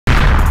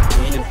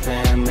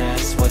fam,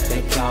 that's what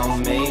they call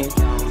me.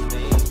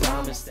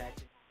 Promise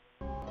that.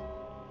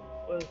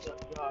 What's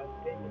up, y'all?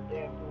 It's David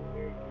Danville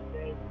here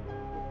today.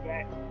 We're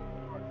back with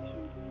part 2.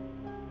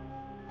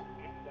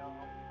 And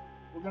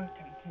we're gonna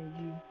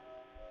continue.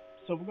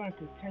 So we're gonna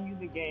continue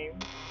the game.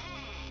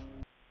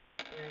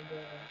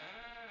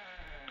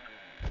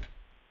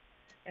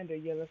 And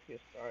yeah, let's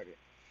get started.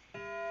 2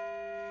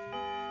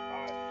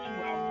 hours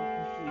are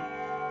complete.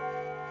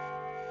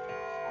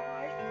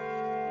 Alright,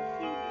 let's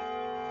do this.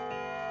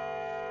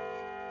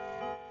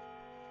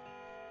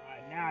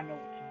 Alright, now I know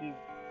what to do.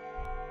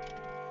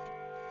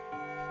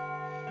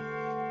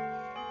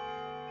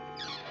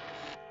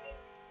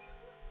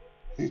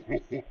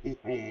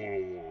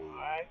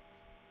 Alright.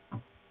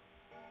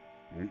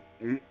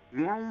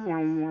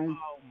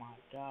 Oh my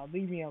god,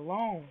 leave me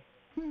alone.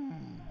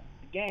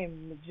 The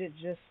game legit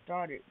just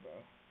started, bro.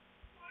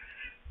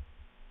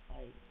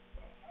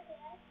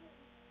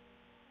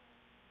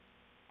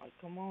 Like,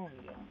 come on,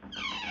 yo.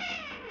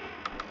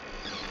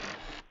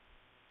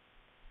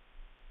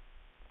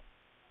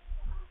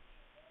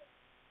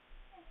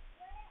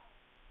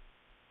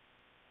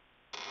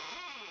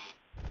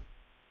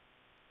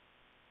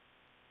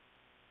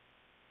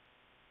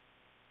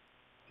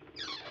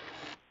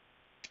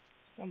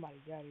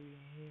 Somebody gotta be in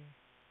here.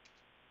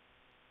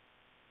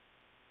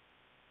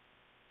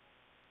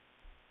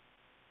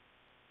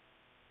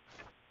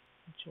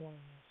 Join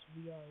us.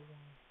 We are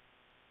one.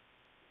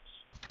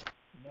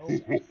 Nope.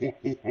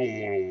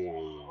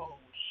 Oh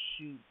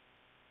shoot.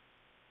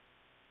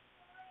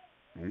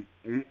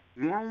 Away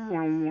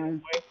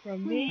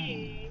from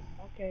me.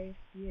 Okay,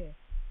 yeah.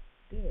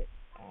 Good.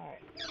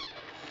 Alright.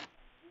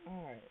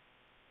 Alright.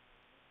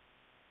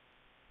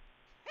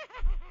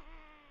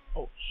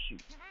 Oh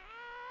shoot.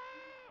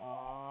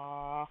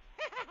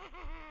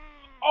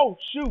 Oh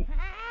shoot.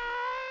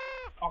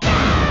 Okay.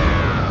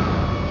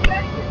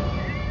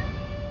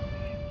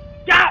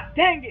 God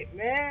dang it,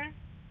 man.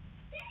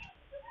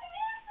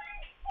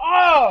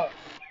 Oh.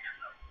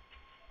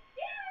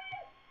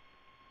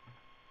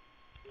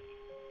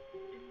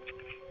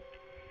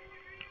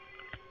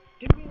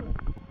 Give me.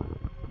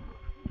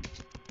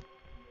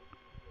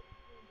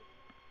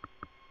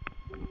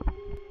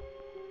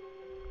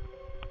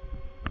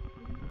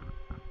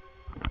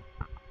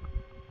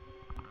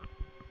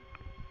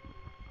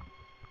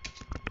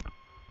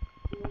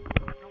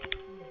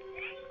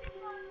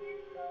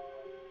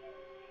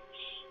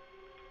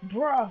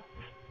 Bruh.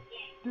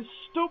 This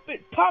stupid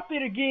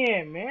puppet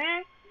again,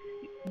 man.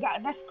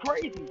 That's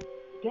crazy.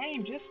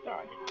 Game just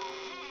started.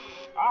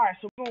 Alright,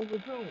 so we're gonna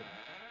resume.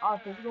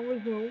 Alright, so we're gonna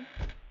resume.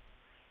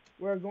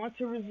 We're going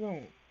to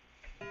resume.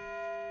 So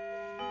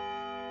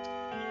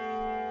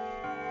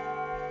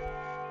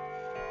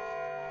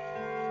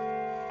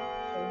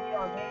we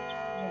are going to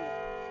resume.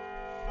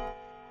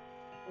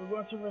 We're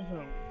going to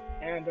resume.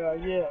 And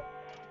yeah.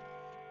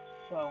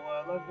 So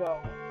let's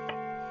go.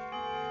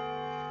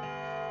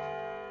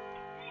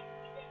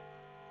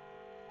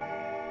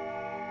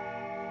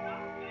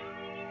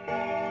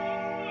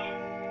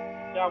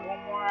 Got 1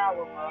 more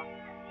hour, bro.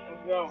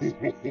 Let's go.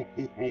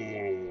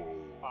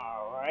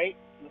 Alright.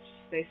 Let's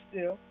stay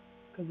still.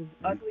 Cause this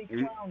ugly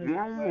clown is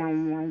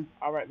away.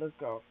 Alright, let's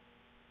go.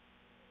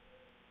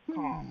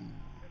 Calm.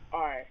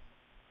 Alright.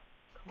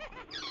 Calm.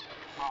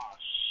 Oh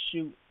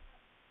shoot.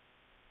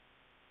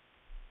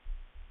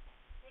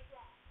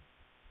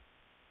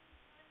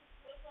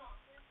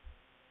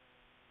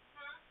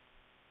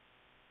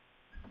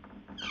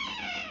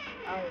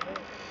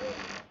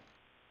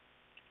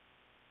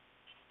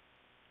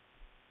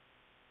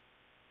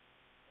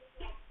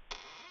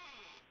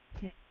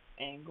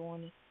 Ain't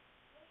going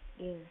there.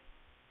 Yeah.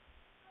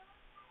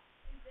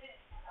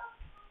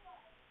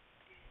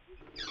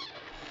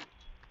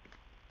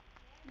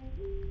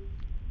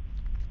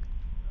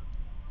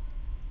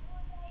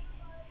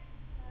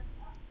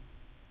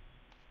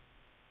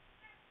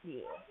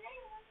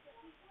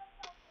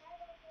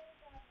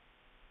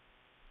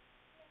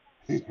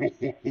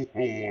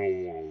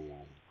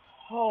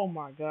 Oh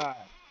my god.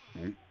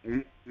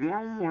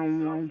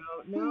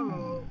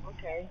 No.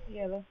 Okay.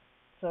 Yeah.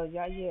 So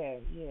y'all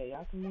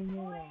can leave me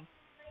alone.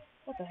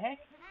 What the heck?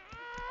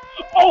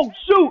 Oh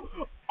shoot!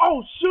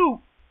 Oh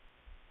shoot!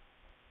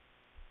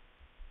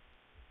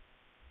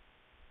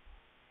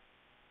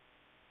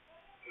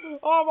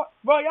 Oh my,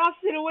 bro, y'all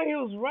see the way he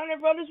was running,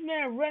 bro? This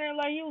man running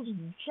like he was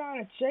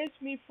trying to chase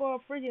me for a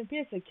freaking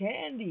piece of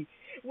candy.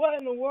 What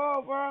in the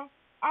world, bro?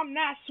 I'm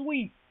not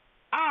sweet.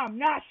 I'm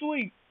not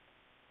sweet.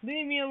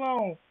 Leave me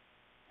alone.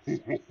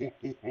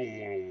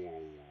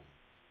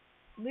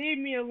 Leave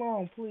me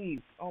alone,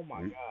 please. Oh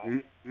my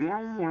god.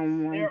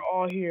 They're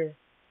all here.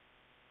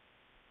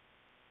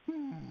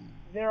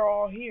 They're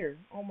all here.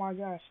 Oh my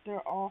gosh,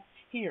 they're all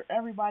here.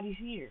 Everybody's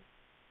here.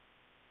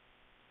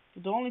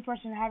 The only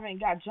person I haven't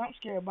got jump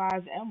scared by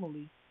is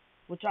Emily,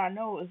 which I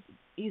know is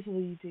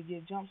easily to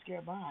get jump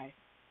scared by.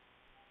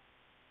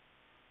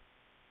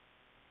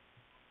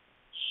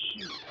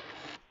 Shoot.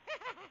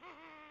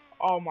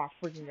 Oh my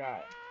freaking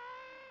god.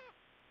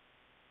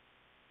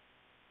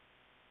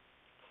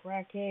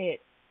 Crackhead.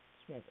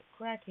 This man's a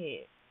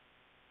crackhead.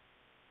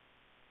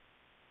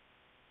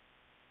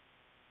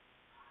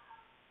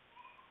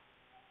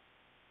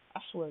 I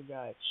swear to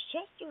God,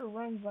 Chester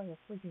runs like a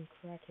freaking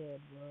crackhead,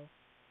 bro.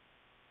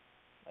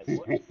 Like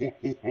what?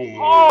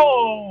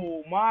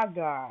 Oh my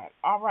God!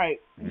 All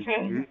right.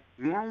 Yeah,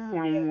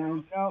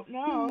 no.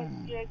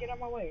 Yeah, get out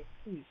my way,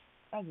 please.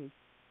 Ugly.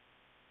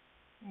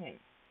 Dang.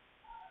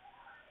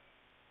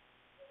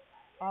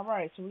 All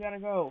right, so we gotta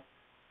go.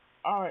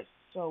 All right,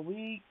 so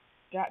we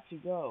got to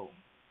go.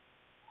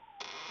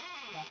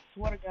 I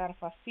swear to God,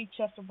 if I see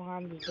Chester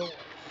behind this door.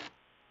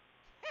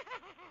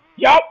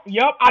 Yup,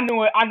 I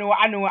knew it.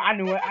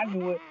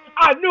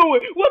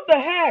 What the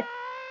heck?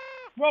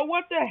 Bro,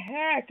 what the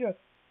heck?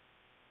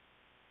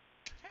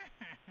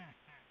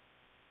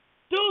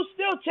 Dude's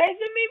still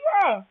chasing me,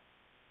 bro.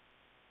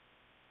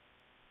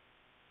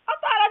 I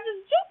thought I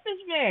just jumped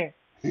this man.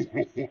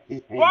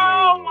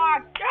 Oh my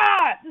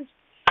God, this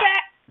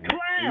fat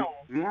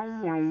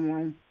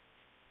clown.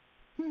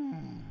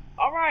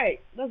 All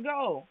right, let's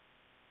go.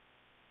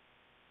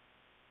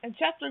 And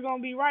Chester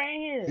gonna be right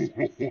in here.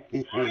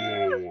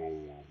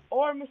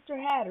 Or Mr.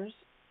 Hatters.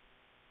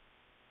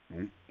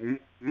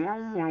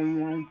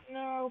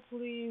 No,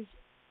 please.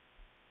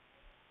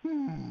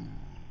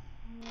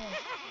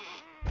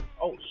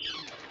 Oh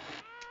shoot.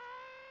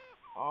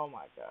 Oh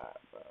my God,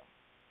 bro.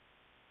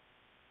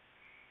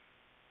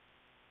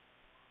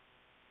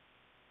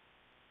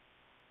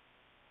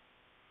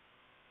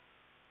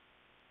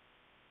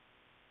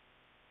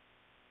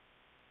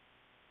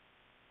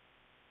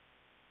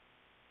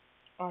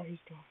 Alright,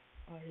 he's gone.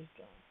 Alright, he's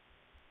gone.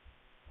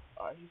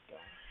 Alright, he's gone.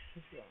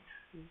 He's gone.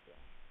 He's gone.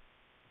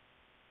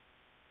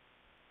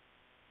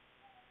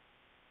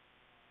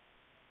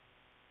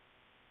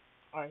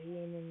 Alright, he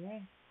ain't in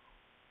there.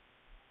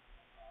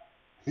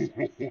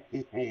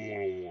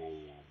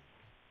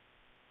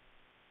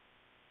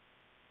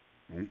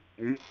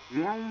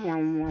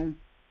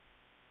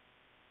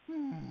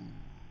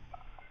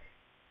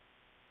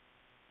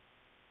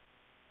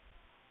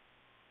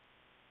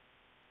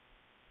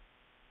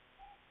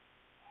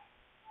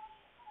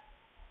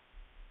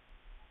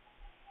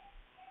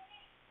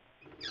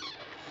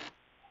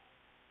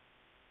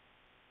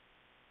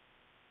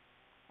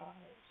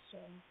 Alright, so.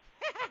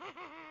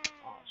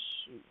 Oh,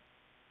 shoot.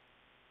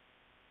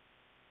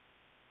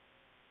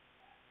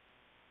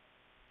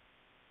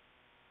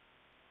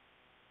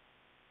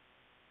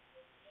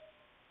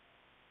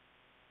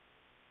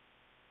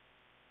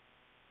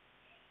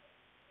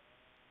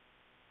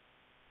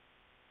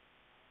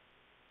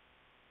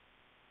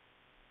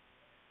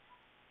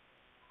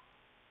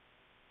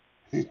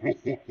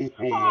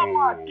 Oh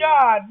my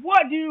God,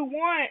 what do you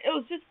want? It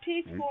was just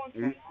peaceful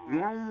until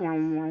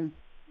now.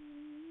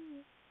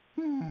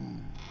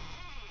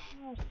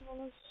 Alright, so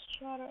let's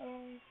try to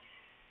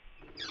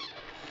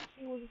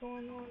see what's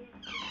going on.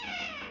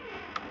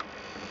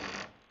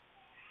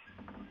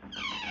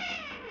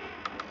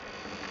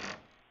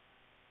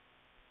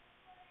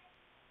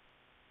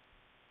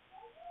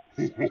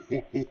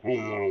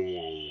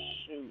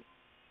 Shoot.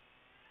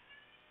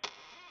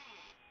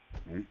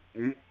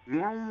 No.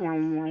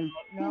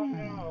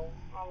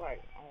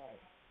 Alright.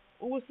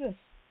 Oh, what's this?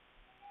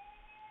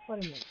 Wait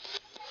a minute.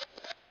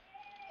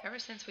 Ever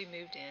since we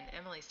moved in,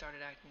 Emily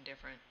started acting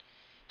different.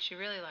 She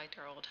really liked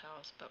our old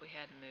house, but we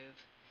had to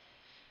move.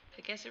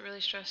 I guess it really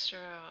stressed her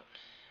out.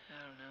 I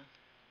don't know.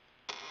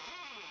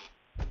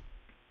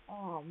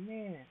 Oh,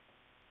 man.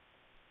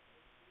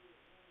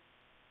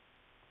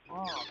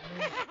 Oh,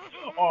 man.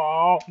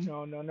 Oh,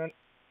 no.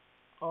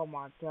 Oh,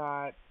 my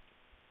God.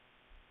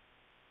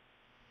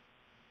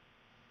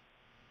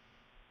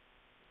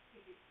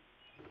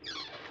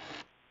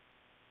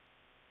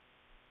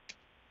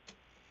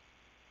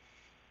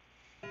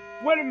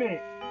 Wait a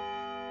minute.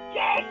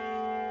 Yes!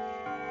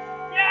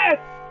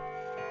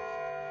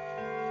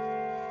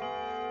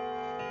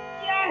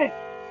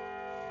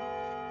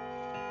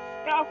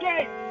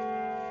 Okay.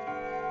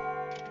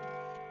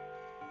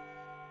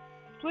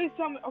 Please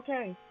tell me.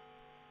 Okay.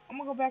 I'm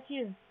gonna go back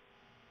here.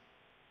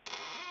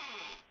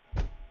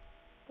 What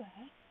the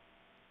heck?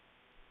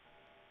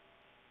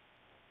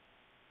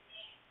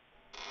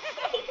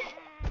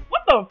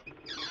 What the?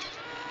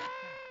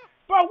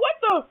 Bro, what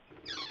the?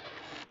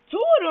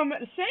 Two of them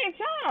at the same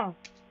time.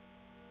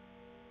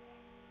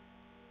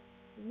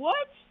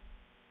 What?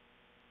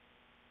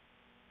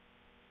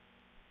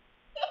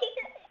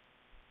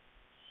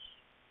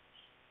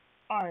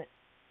 Alright.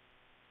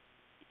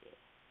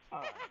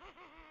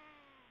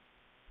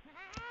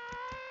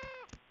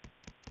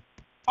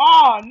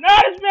 Oh, no,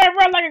 this man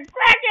run like a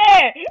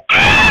crackhead!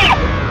 Ah!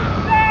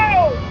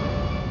 No!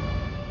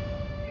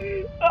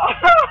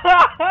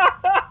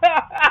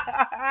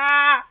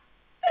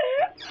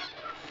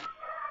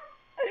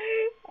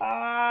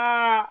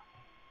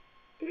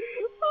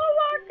 Oh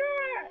my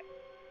God!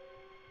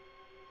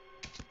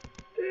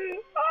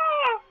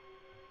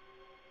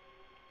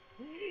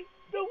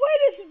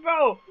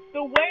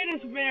 The way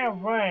this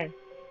man runs,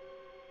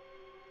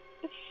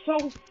 it's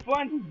so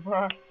funny,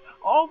 bro.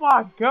 Oh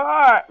my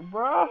God,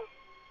 bro.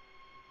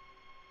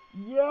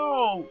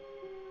 Yo,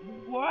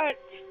 What?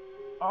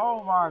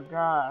 Oh my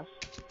gosh.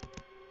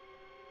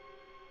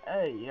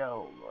 Hey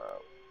yo, bro.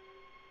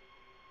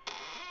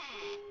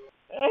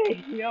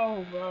 Hey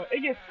yo, bro.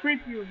 It gets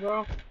creepier,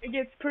 bro. It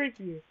gets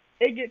creepier.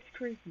 It gets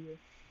creepier.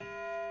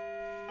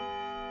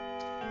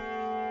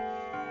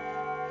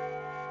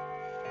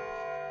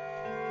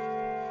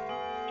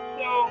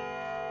 So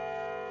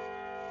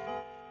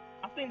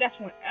I think that's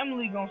when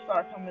Emily gonna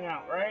start coming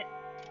out, right?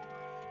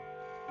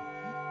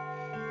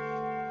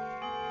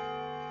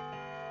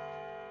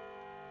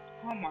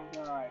 Oh my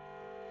god.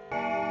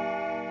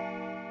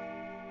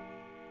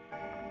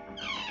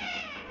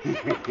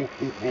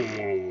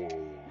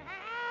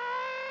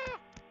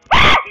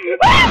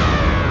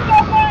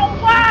 Come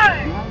on,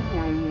 why?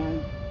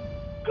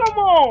 Come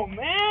on,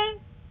 man.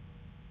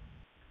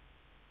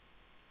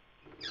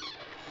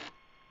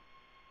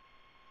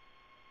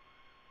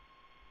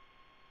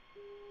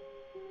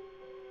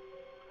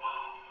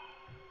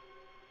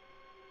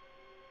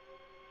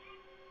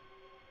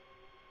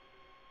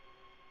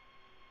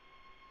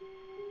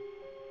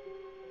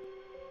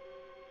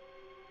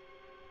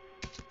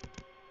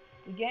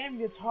 The game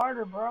gets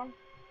harder, bro.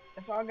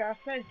 That's all I gotta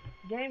say.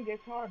 The game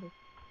gets harder.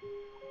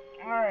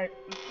 Alright,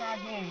 let's try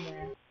again,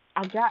 man.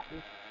 I got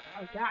this.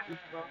 I got this,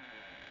 bro.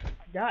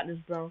 I got this,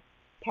 bro.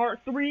 Part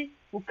 3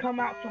 will come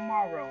out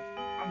tomorrow.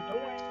 I'm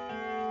doing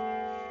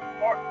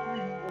Part 3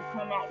 will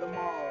come out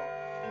tomorrow.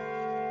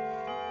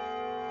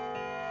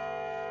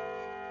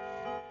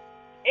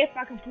 If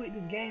I complete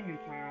this game in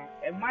time.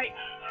 It might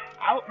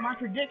my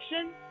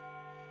prediction,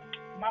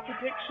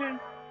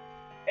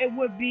 it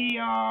would be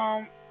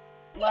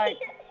like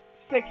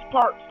 6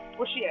 parts.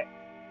 Where's she at?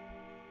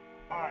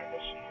 Alright,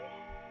 there she is.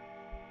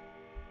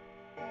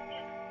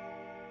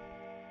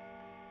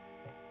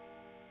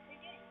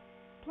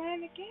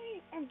 Playing the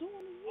game. I'm doing it.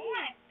 Oh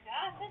my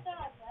gosh, that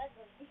dog's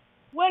ugly.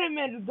 Wait a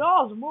minute, the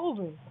dog's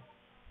moving.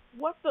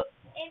 What the?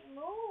 It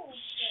moves.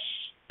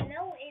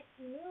 No, it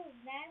moves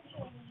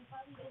naturally. You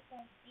probably just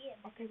don't see it.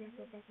 Okay, back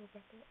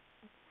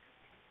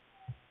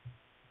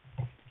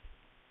up.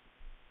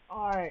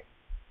 Alright.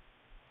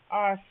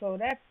 Alright, so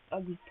that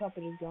ugly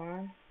puppet is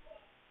gone.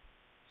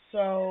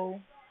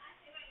 So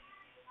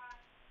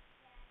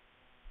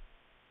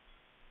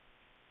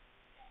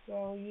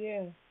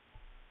yeah.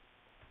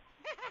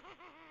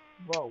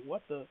 Bro,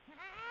 what the?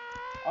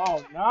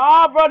 Oh,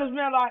 nah, bro, this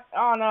man like,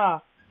 oh, nah.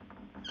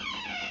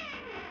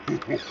 Bro!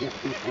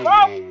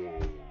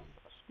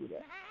 Screw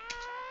that.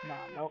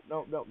 Nah,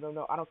 no,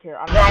 I don't care.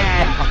 I don't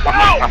care.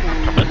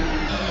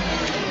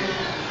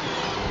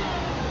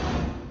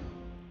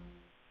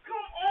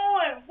 Come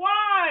on,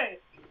 why?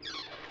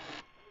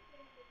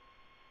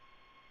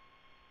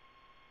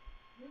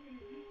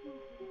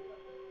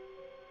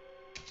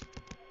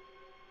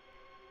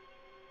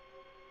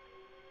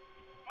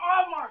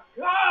 Oh my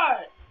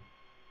god!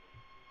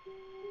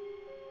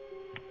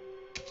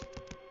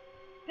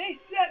 They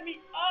set me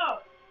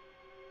up!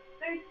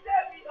 They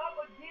set me up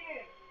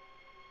again!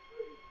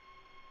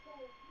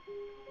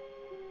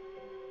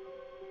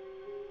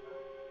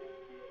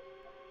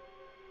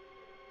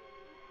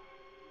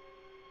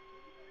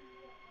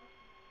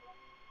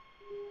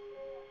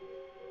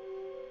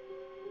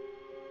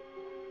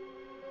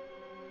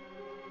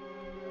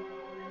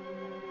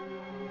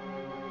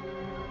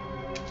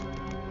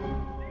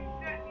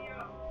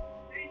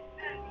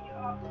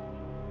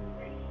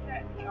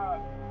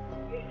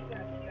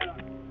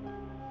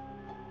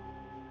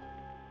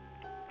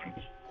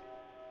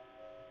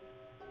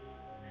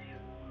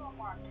 Oh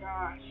my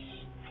gosh.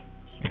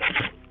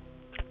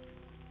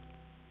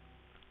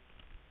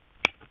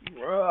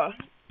 Bruh.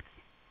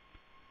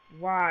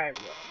 Why,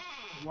 bro?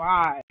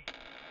 Why?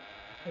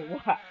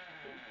 Why?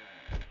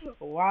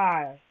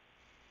 Why?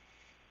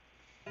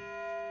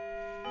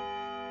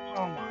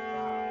 Oh my god.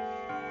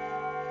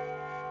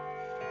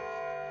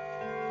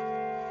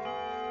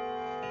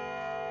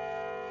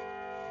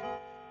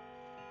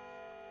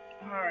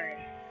 Alright.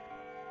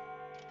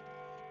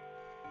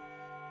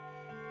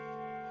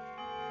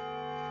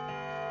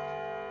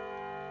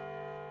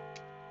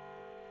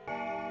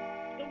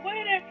 The way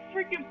that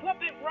freaking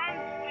puppet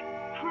runs like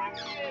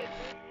crackhead.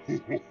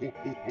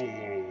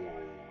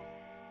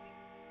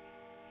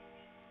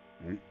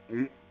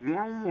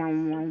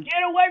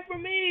 Get away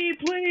from me,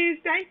 please.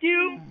 Thank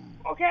you.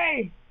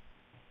 Okay.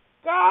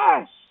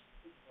 Gosh.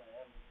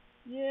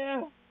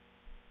 Yeah.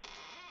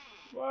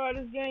 Bro,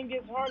 this game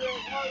gets harder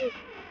and harder.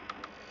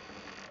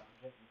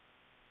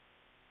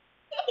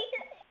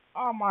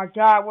 Oh my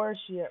god, where's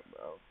she at,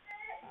 bro?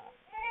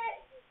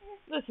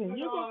 Listen,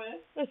 you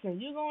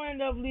gonna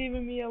end up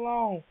leaving me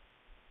alone.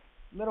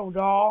 Little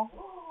doll.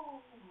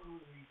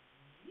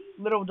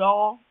 Little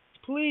doll.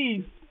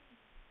 Please.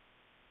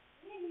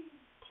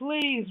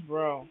 Please,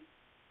 bro.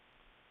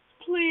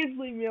 Please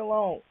leave me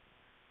alone.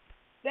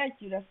 Thank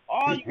you, that's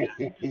all you got.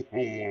 Oh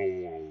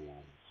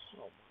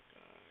my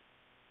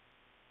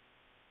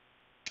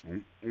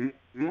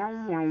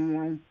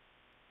god.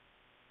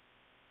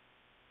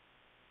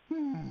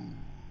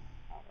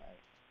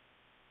 Alright.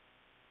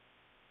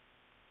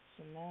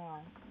 So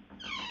now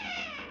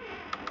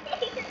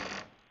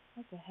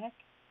What the heck?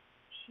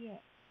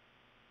 Shit.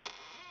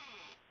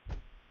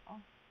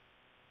 Oh.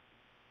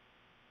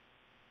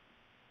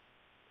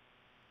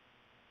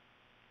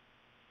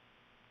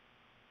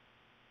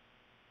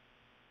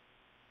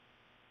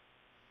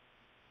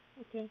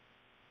 Okay.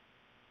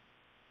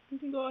 You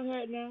can go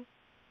ahead now.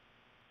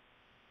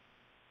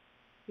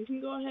 You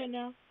can go ahead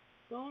now.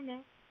 Go on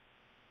now.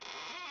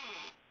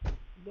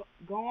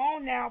 Go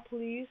on now,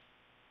 please.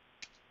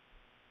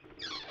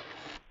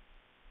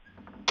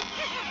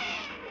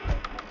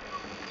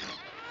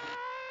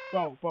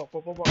 Bro.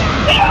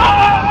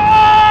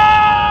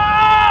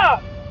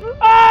 Ah!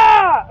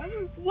 Ah!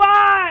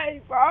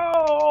 Why,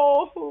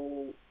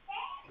 bro?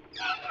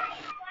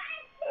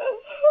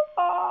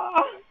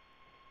 Ah!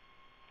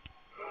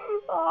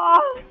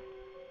 Ah!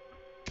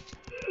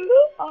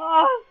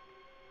 Ah!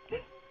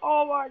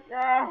 Oh my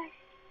god!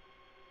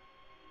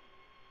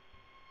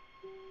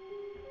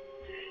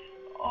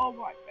 Oh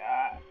my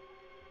god!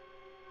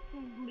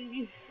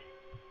 Please.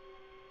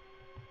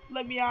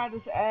 Let me out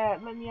this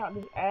ad. Let me out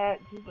this ad.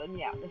 Just let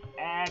me out this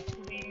ad,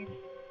 please.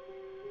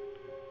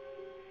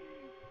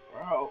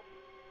 Bro.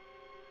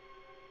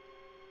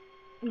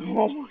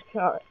 Oh my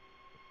god.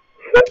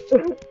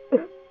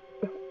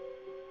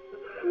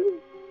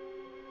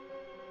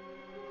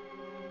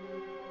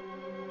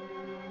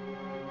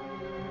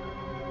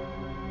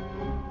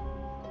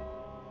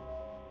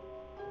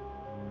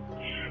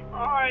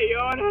 Alright,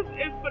 y'all. That's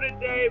it for the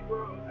day,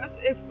 bro. That's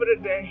it for the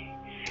day.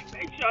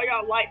 Make sure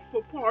y'all like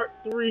for part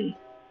 3.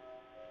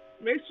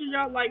 Make sure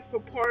y'all like for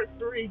part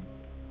 3.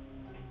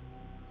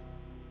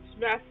 As a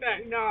matter of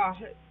fact, nah.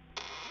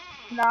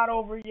 It's not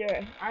over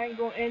yet. I ain't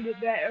gonna end it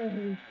that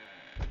early.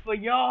 For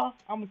y'all,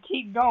 I'ma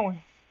keep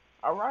going.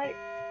 Alright?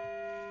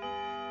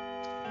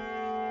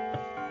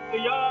 For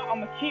y'all,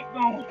 I'ma keep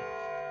going.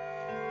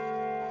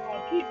 I'm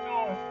gonna keep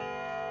going.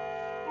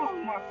 Oh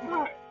my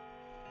god.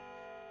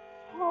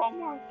 Oh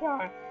my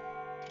god.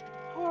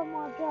 Oh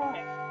my god.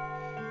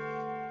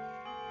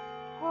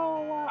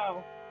 Oh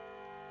wow.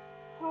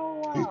 Oh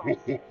wow. Oh.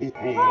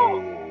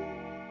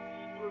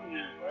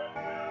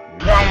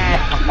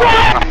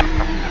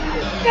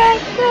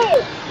 Stand still.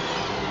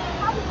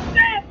 I was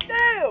stand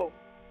still.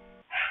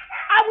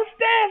 I was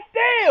stand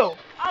still.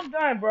 I'm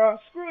done, bro.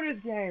 Screw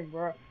this game,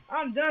 bro.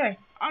 I'm done.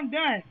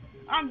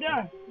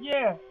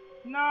 Yeah.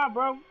 Nah,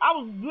 bro. I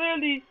was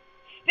literally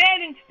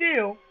standing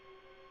still.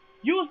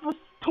 You was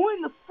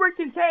between the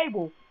freaking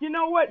table. You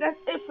know what? That's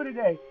it for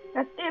today.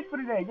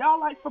 Y'all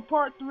like for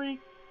part 3.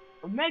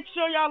 Make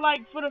sure y'all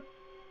like for the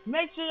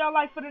next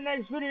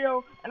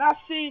video, and I'll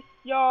see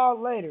y'all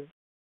later.